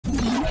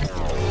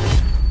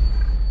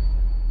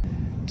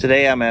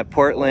Today I'm at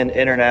Portland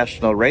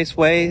International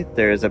Raceway.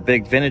 There's a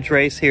big vintage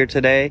race here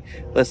today.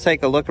 Let's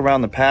take a look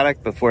around the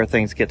paddock before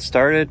things get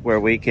started, where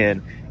we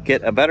can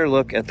get a better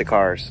look at the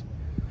cars.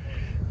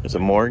 There's a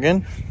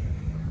Morgan,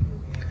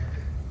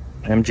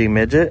 MG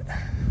Midget,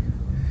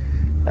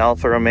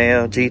 Alfa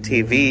Romeo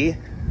GTV,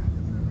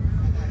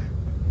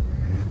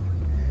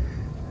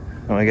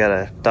 and we got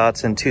a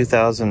Datsun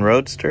 2000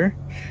 Roadster,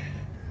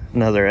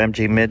 another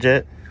MG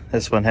Midget.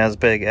 This one has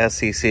big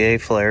SCCA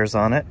flares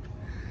on it.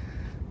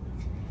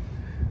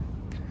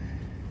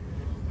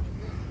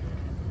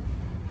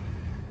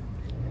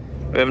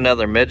 We have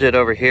another midget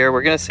over here.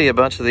 We're going to see a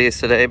bunch of these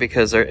today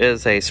because there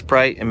is a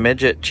Sprite and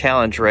Midget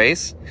Challenge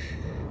race.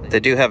 They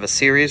do have a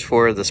series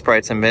for the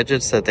Sprites and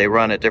Midgets that they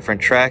run at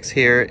different tracks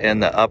here in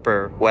the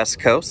upper West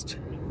Coast.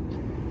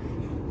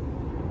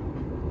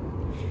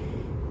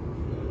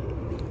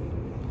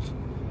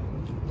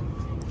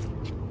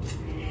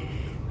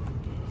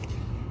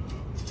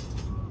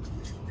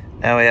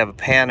 Now we have a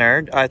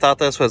Panhard. I thought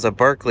this was a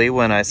Berkeley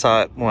when I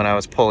saw it when I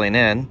was pulling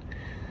in,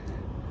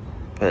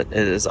 but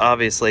it is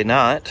obviously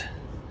not.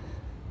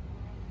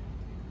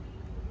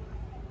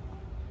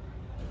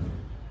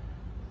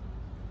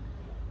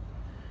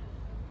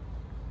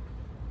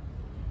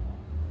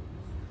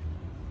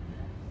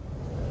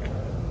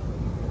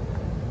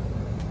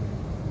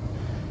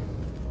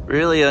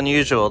 Really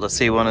unusual to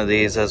see one of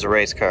these as a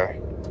race car.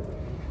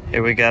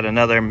 Here we got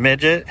another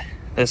Midget.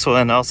 This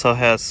one also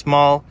has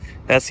small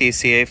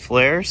SCCA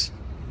flares.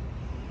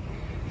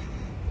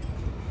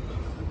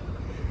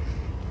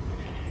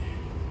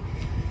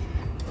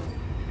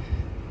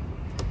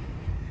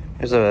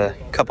 There's a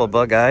couple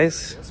bug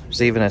eyes.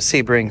 There's even a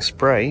Sebring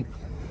Sprite.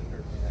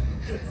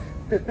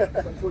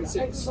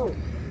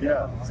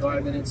 Yeah, so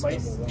I've been in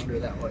wander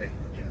that way.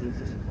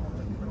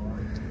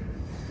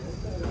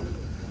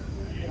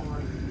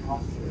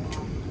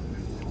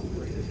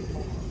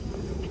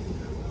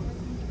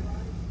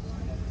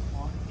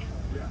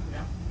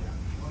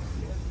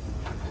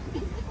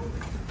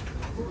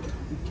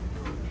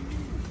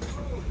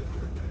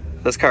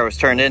 This car was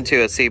turned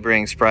into a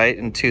Sebring Sprite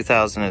in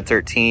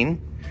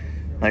 2013.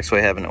 Next we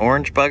have an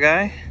orange bug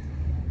eye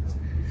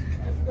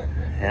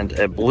and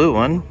a blue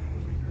one.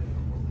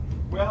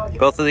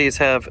 Both of these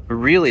have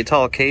really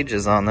tall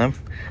cages on them,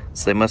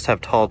 so they must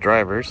have tall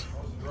drivers.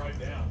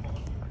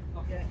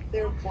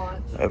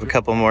 I have a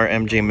couple more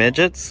MG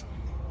Midgets.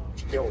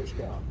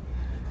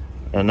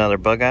 Another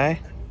bug eye.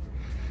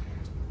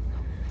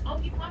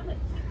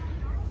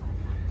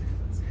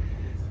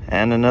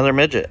 And another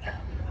Midget.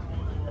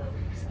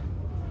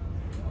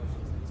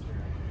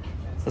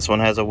 This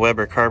one has a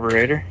Weber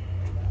carburetor.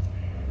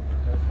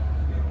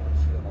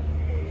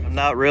 I'm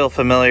not real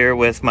familiar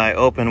with my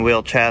open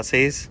wheel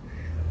chassis.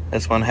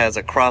 This one has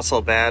a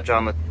Crossel badge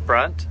on the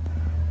front.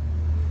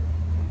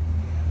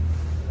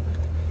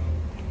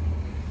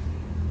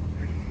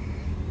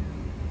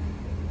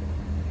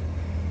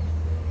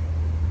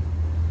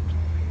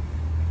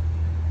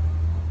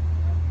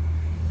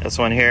 This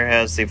one here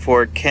has the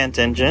Ford Kent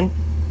engine.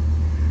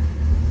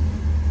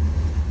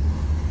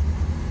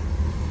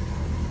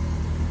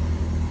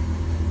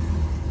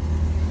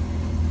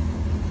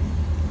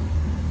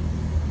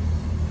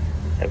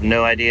 I have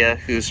no idea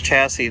whose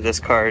chassis this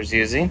car is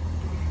using.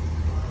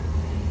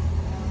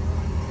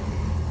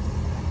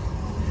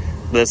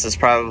 This is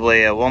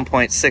probably a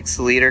 1.6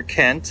 liter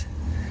Kent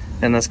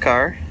in this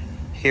car.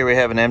 Here we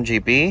have an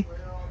MGB.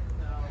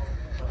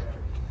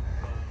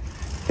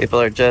 People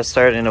are just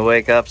starting to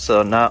wake up,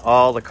 so not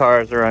all the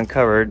cars are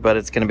uncovered, but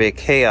it's going to be a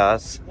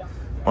chaos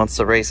once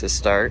the races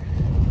start.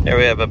 Here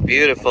we have a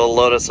beautiful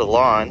Lotus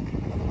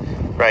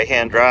Elan,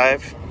 right-hand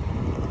drive.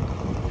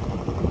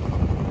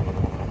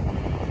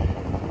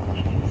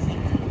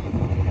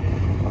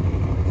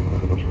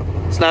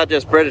 It's not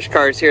just British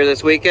cars here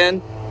this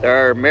weekend. There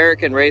are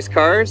American race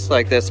cars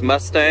like this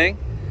Mustang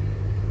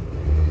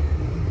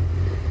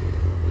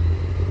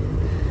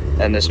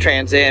and this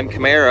Trans Am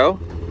Camaro.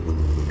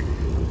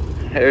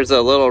 There's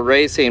a little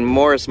racing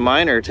Morris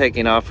Minor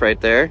taking off right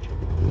there.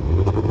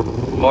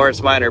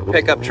 Morris Minor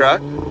pickup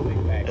truck.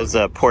 There's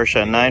a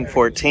Porsche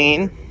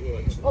 914.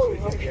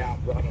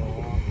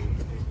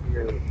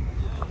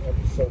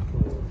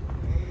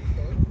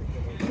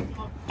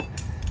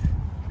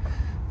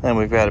 Then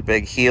we've got a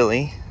big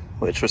Healy,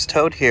 which was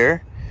towed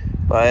here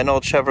by an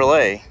old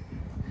Chevrolet.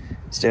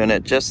 It's doing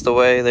it just the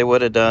way they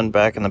would have done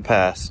back in the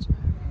past.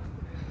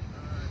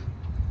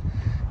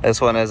 This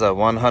one is a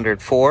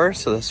 104,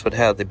 so this would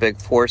have the big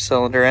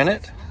 4-cylinder in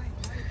it.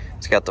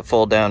 It's got the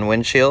fold-down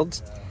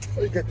windshields.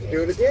 You get to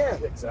do it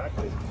again.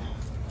 Exactly.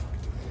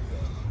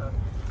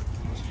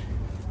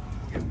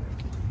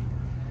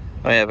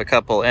 We have a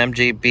couple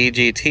MG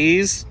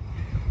BGTs.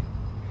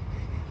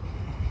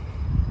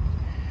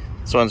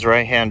 This one's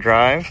right-hand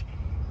drive.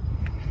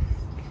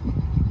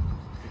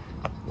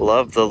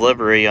 Love the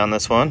livery on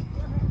this one.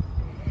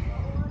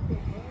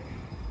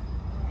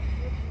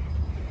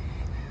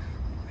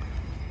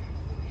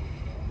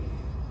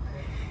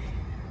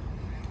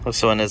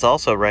 This one is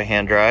also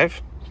right-hand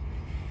drive.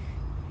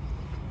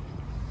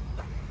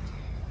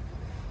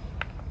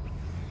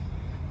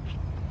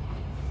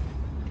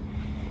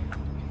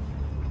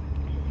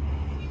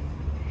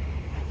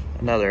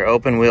 Another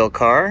open wheel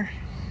car.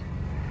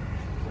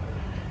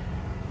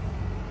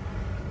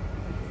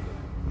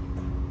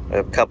 We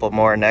have a couple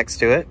more next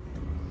to it.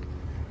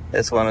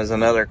 This one is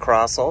another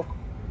Crossel.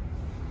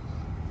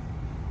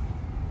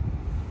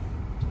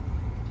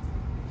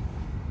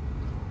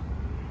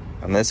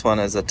 And this one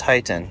is a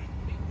Titan.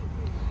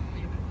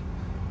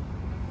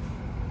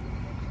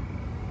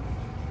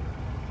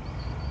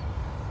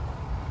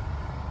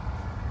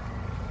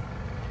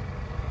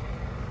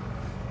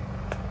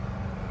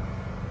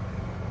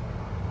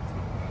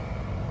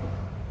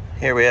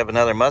 Here we have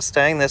another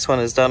Mustang. This one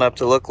is done up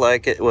to look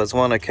like it was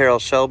one of Carroll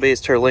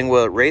Shelby's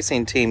Terlingua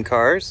Racing Team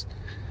cars.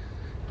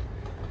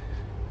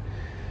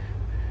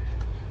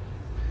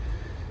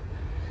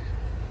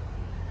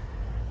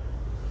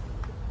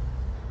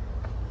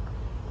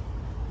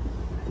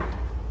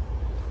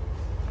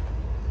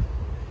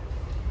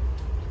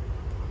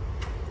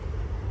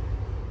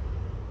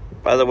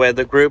 By the way,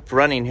 the group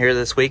running here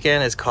this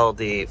weekend is called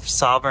the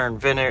Sovren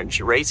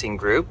Vintage Racing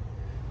Group.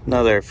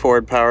 Another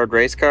Ford-powered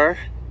race car.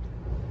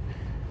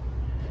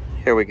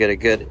 Here we get a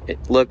good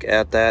look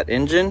at that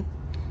engine.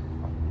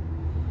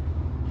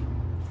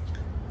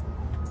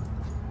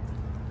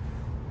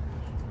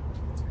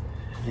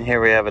 And here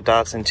we have a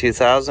Datsun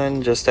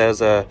 2000 just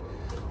as a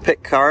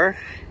pit car.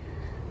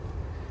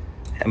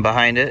 And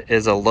behind it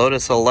is a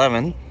Lotus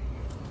 11.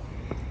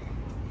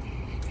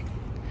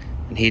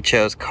 And he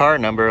chose car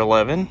number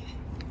 11.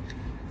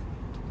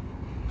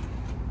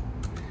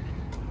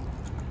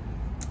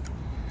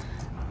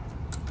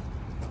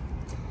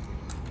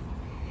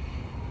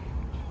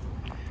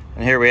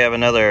 And here we have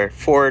another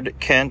Ford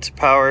Kent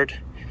powered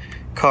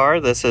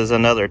car. This is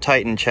another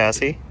Titan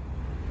chassis.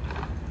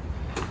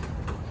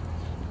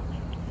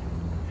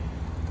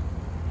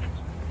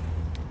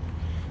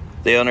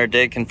 The owner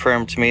did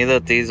confirm to me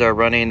that these are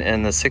running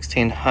in the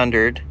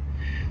 1600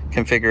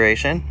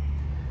 configuration.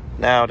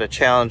 Now to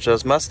challenge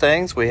those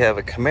Mustangs, we have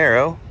a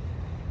Camaro.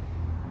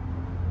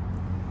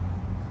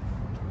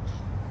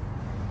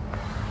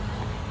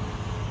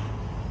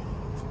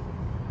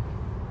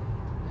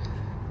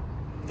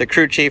 The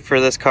crew chief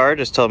for this car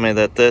just told me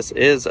that this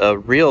is a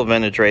real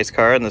vintage race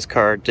car, and this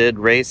car did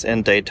race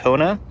in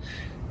Daytona.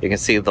 You can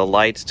see the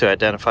lights to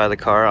identify the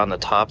car on the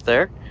top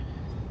there.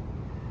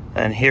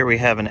 And here we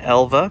have an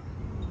Elva.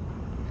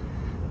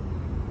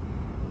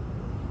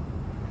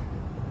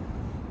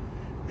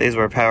 These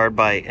were powered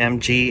by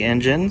MG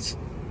engines.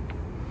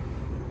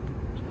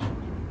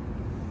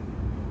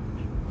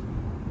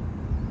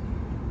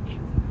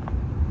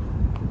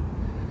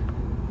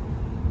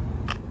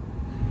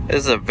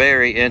 This is a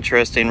very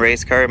interesting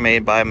race car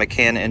made by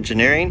McCann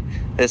Engineering.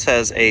 This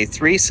has a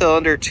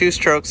 3-cylinder,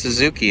 2-stroke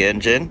Suzuki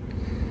engine.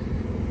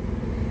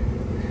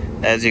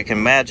 As you can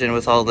imagine,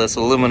 with all this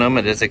aluminum,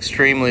 it is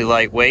extremely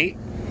lightweight.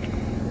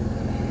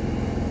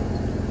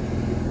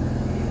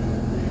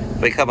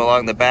 If we come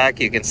along the back,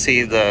 you can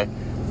see the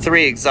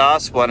 3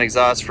 exhausts, 1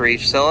 exhaust for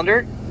each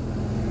cylinder.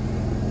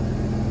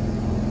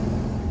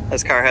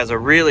 This car has a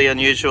really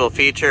unusual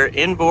feature,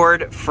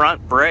 inboard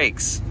front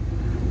brakes.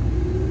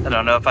 I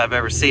don't know if I've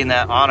ever seen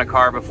that on a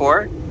car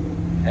before.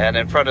 And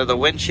in front of the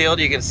windshield,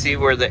 you can see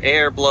where the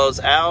air blows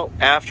out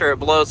after it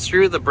blows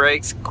through the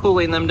brakes,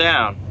 cooling them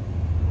down.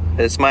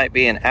 This might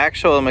be an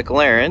actual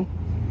McLaren.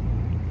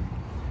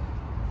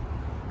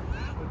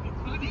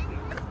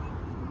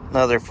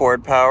 Another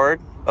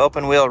Ford-powered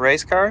open-wheel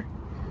race car.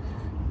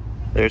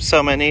 There's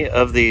so many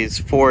of these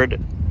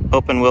Ford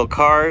open-wheel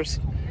cars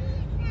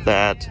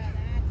that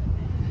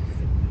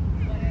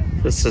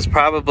this is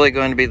probably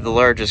going to be the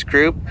largest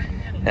group.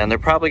 And they're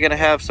probably going to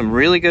have some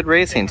really good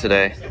racing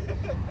today.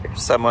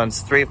 Here's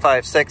someone's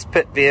 356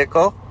 pit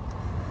vehicle.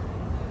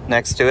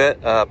 Next to it,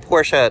 a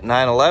Porsche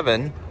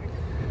 911.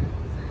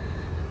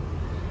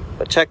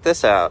 But check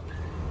this out.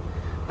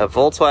 A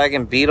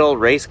Volkswagen Beetle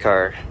race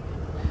car.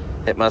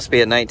 It must be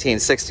a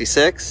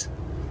 1966.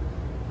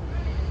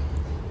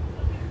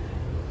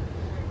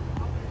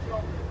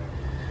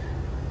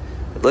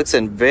 It looks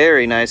in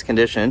very nice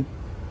condition.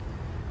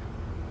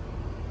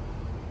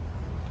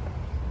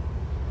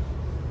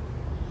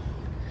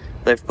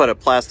 They've put a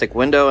plastic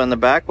window in the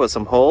back with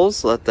some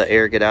holes, let the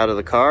air get out of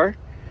the car.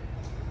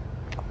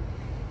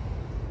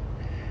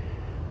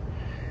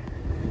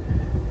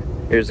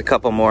 Here's a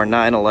couple more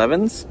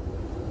 911s.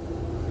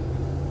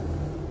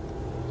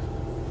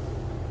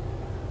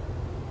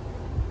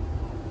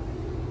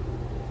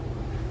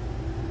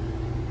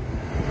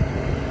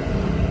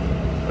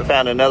 We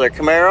found another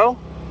Camaro.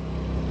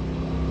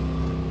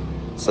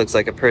 This looks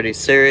like a pretty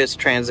serious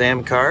Trans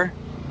Am car.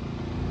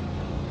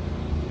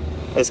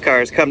 This car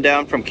has come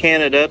down from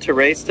Canada to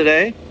race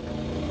today.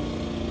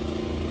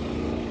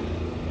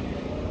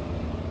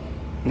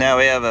 Now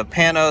we have a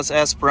Panos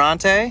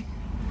Esperante.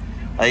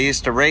 I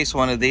used to race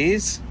one of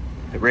these.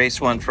 I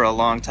raced one for a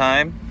long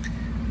time.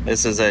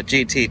 This is a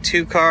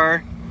GT2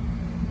 car.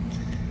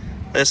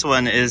 This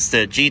one is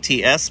the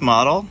GTS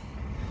model,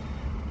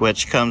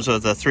 which comes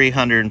with a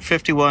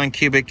 351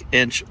 cubic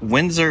inch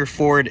Windsor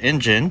Ford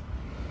engine.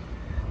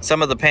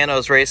 Some of the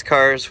Panos race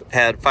cars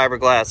had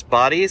fiberglass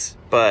bodies,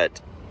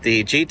 but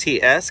The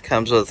GTS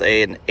comes with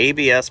an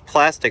ABS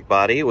plastic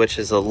body, which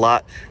is a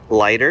lot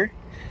lighter,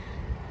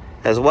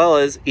 as well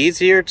as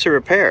easier to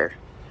repair.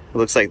 It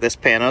looks like this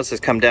Panos has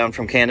come down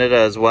from Canada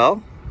as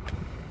well.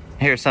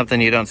 Here's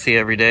something you don't see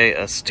every day,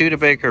 a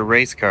Studebaker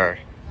race car.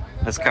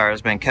 This car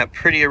has been kept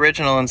pretty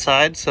original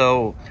inside,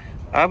 so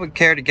I would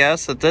care to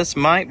guess that this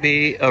might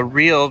be a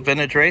real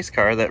vintage race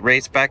car that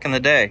raced back in the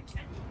day.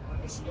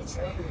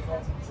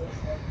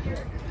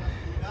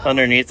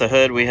 Underneath the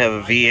hood we have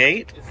a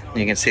V8.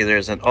 You can see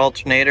there's an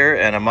alternator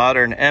and a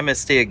modern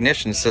MSD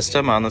ignition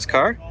system on this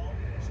car.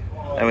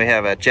 And we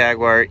have a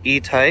Jaguar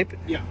E-Type.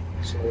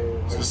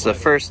 This is the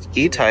first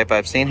E-Type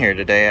I've seen here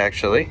today,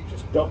 actually.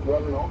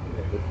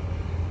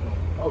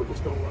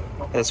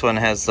 This one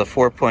has the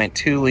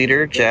 4.2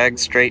 liter Jag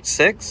Straight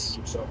 6.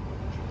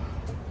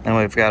 And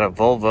we've got a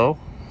Volvo.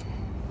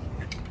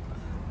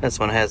 This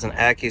one has an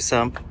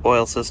AccuSump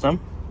oil system.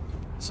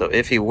 So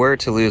if he were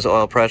to lose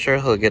oil pressure,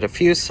 he'll get a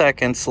few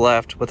seconds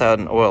left without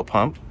an oil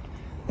pump.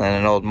 Then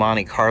an old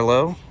Monte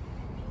Carlo.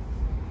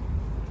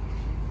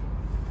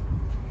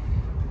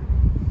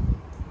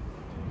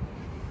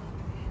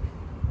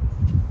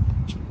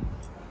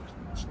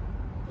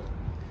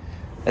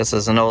 This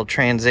is an old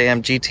Trans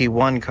Am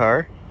GT1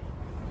 car.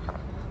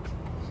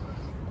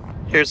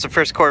 Here's the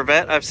first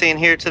Corvette I've seen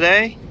here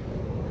today.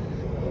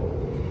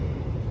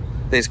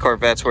 These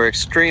Corvettes were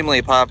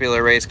extremely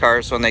popular race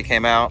cars when they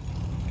came out.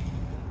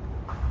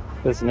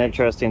 This is an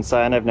interesting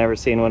sign. I've never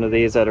seen one of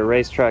these at a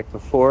racetrack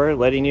before,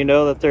 letting you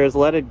know that there is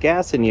leaded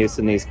gas in use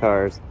in these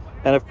cars.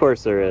 And of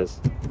course there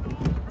is.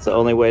 It's the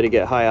only way to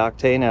get high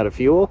octane out of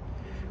fuel.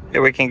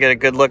 Here we can get a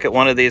good look at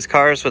one of these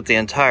cars with the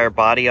entire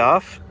body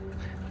off.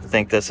 I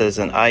think this is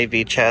an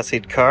IV chassis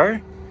car.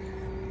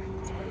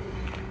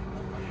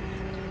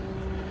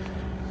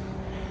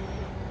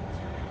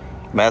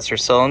 Master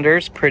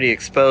cylinders, pretty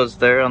exposed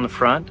there on the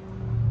front.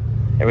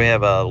 Here we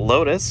have a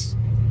Lotus.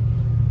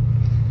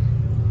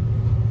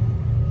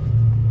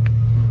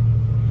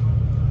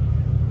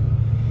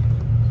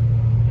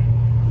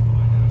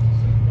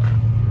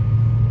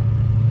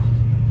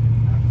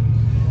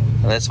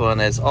 And this one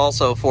is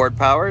also Ford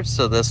powered,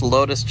 so this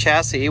Lotus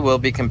chassis will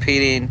be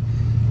competing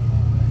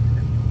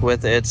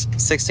with its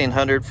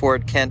 1600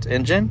 Ford Kent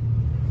engine.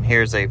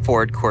 Here's a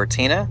Ford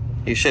Cortina.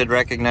 You should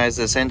recognize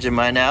this engine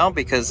by now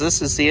because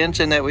this is the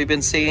engine that we've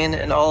been seeing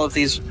in all of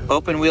these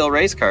open wheel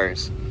race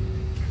cars.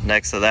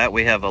 Next to that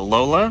we have a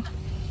Lola.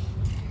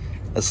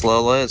 This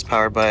Lola is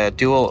powered by a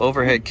dual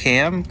overhead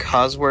cam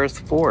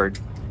Cosworth Ford.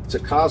 It's a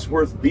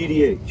Cosworth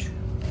BDH,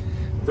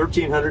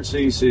 1300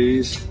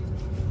 cc's.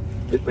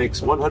 It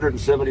makes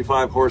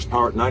 175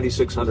 horsepower at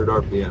 9,600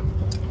 RPM.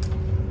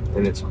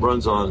 And it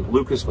runs on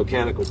Lucas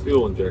mechanical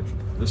fuel injection.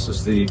 This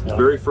is the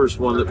very first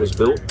one that was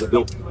built. They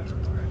built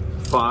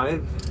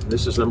 5.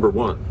 This is number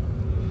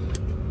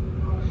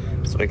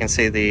 1. So we can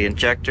see the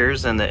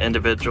injectors and the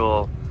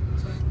individual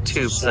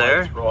tubes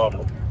there.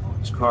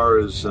 This car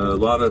has a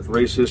lot of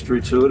race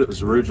history to it. It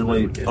was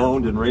originally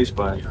owned and raced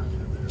by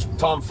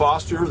Tom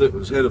Foster, that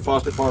was head of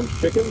Foster Farms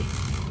Chicken.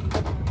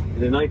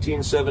 And in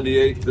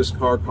 1978, this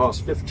car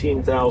cost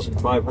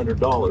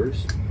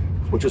 $15,500,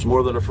 which is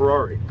more than a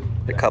Ferrari.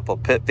 A couple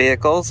pit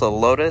vehicles, a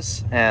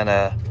Lotus and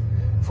a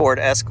Ford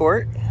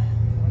Escort.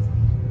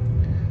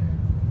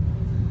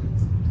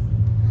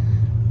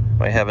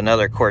 We have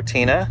another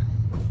Cortina.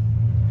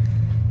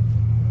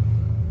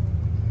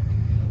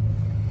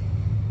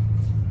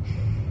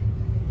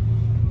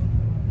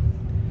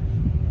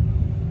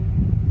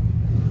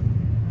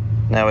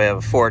 Now we have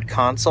a Ford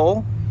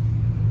Console.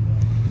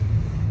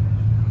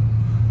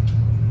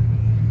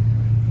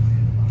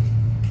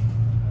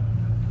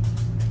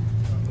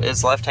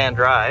 It's left-hand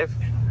drive.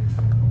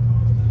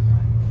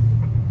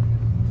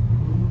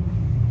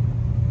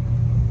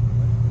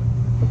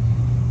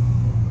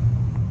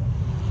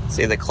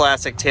 See the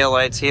classic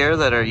taillights here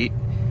that are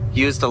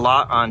used a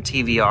lot on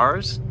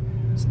TVRs.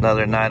 It's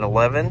another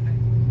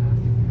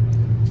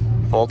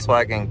 911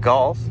 Volkswagen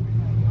Golf.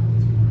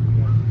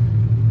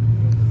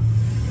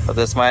 But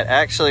this might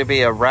actually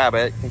be a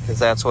Rabbit because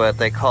that's what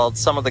they called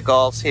some of the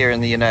Golfs here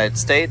in the United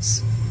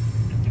States.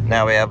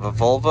 Now we have a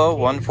Volvo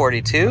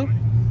 142.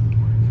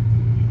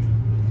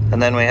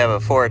 And then we have a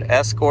Ford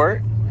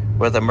Escort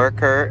with a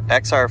Merkur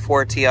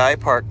XR4 Ti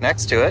parked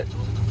next to it.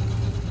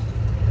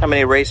 How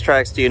many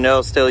racetracks do you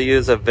know still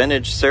use a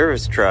vintage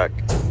service truck?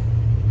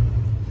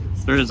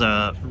 There's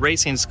a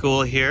racing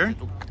school here,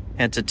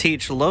 and to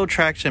teach low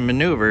traction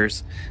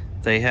maneuvers,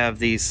 they have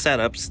these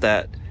setups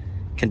that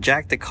can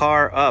jack the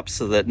car up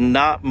so that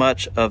not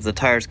much of the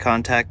tire's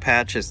contact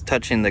patch is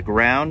touching the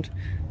ground,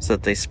 so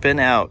that they spin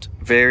out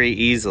very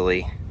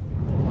easily.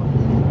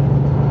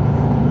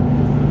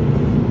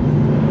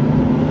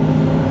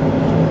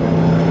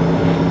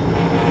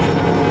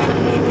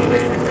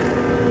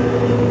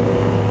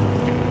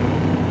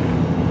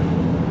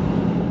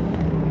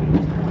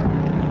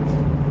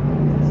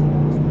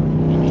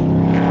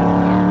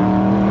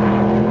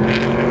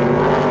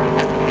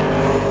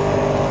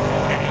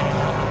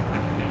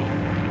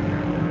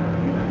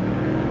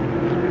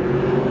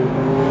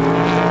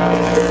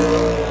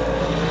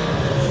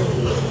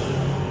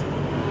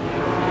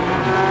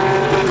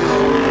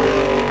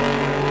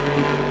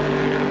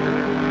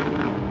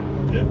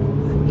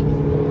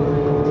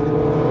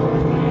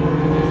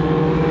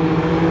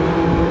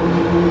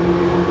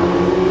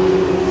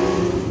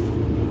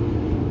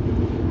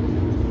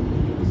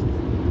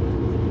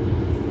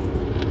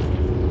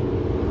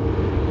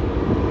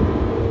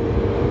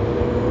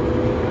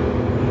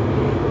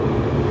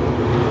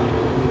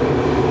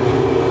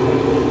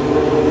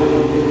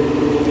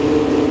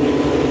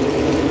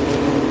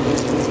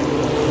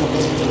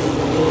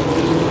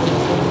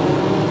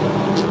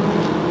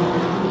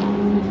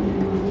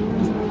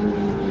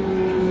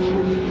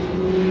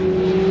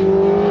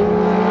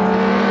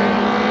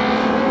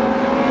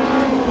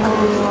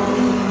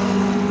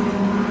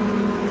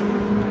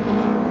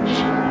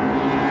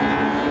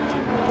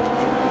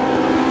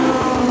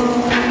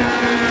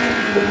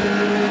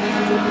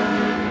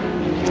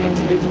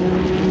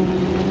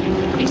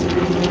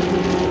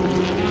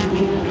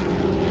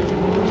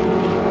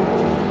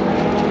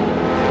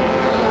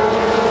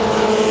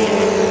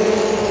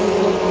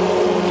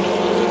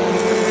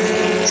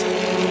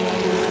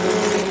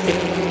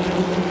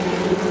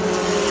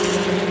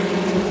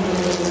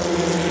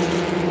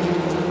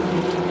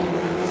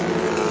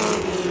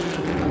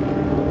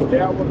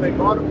 Yeah, when they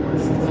bought it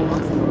was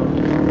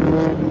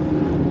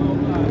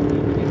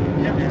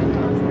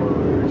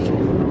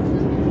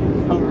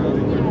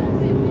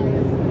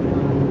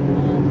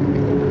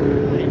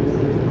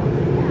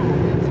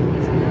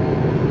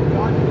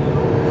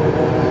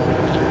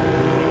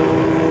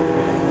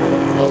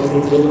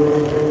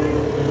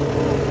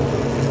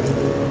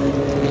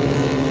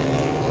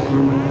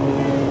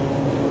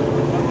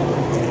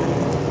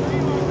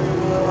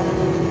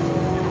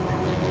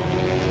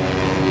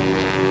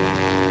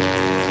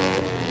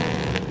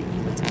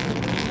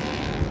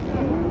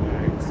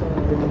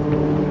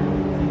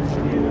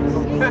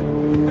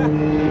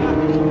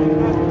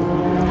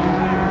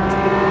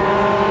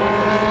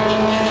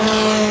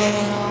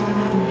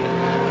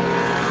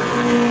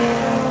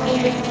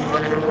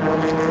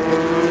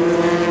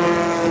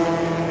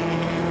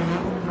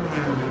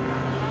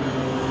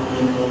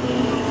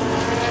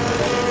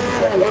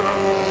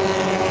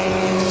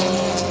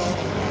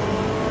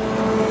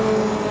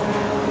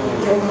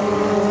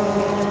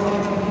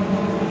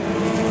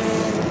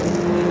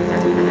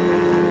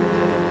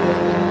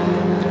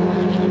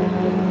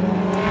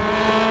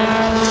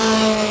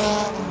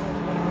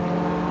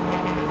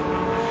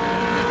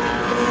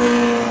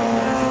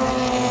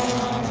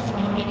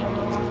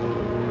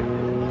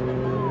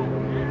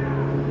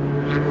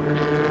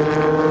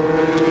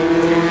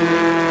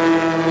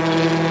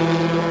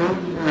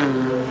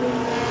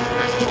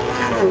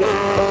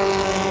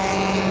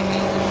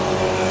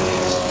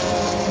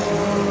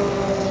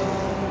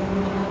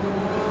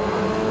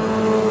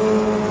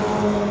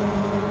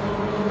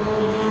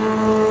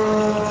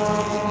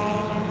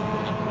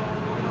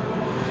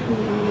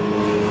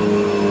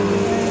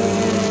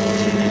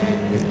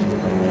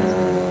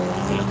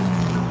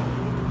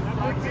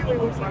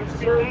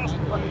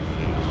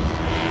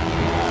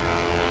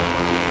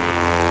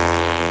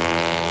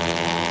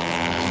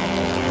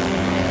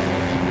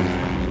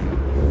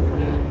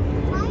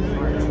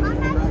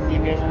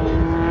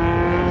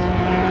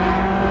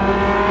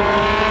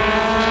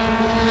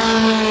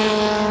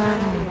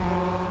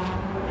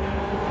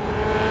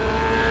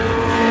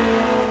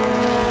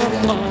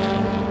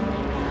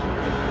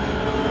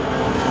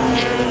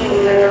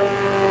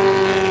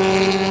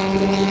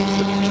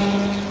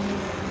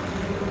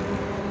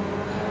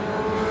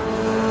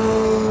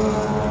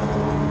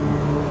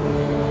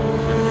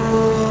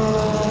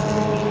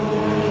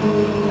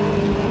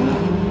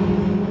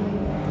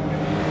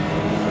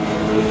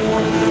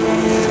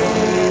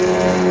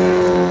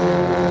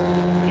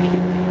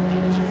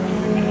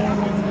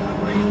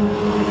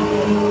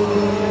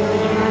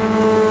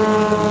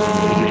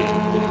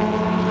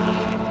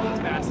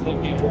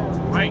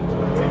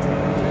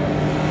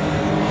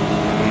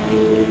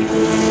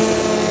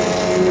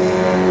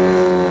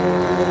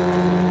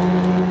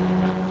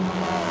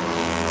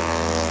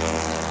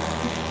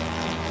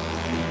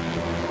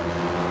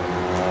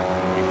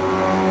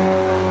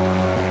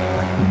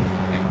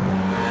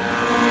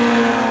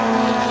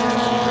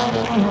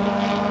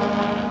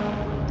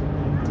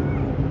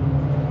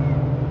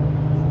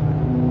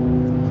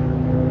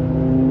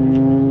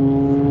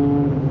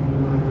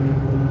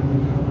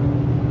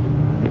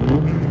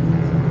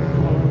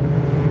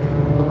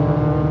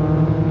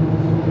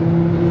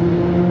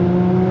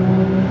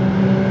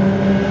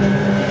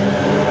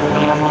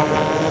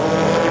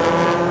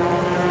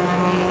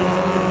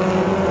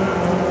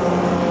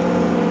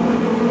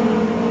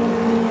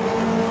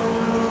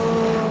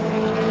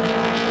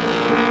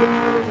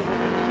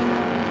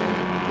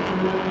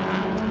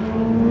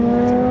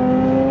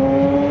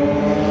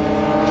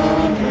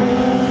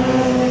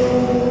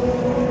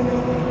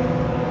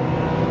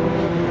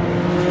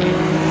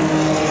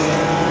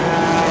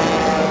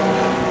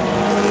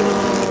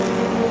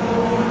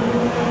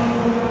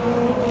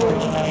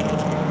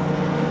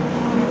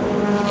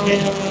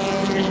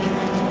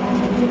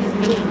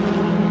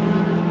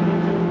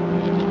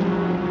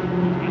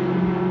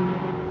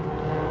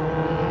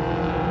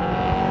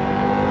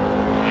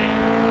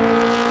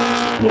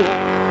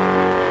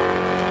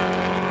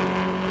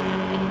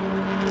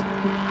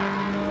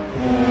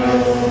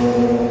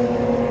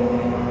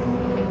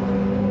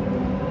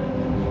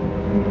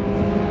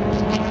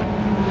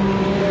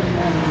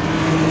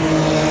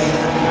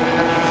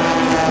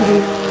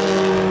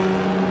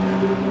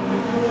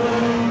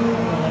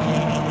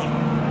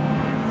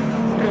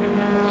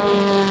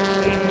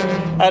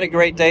I had a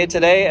great day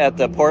today at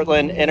the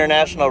Portland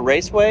International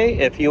Raceway.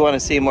 If you want to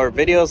see more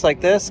videos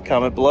like this,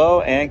 comment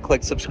below and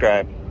click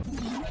subscribe.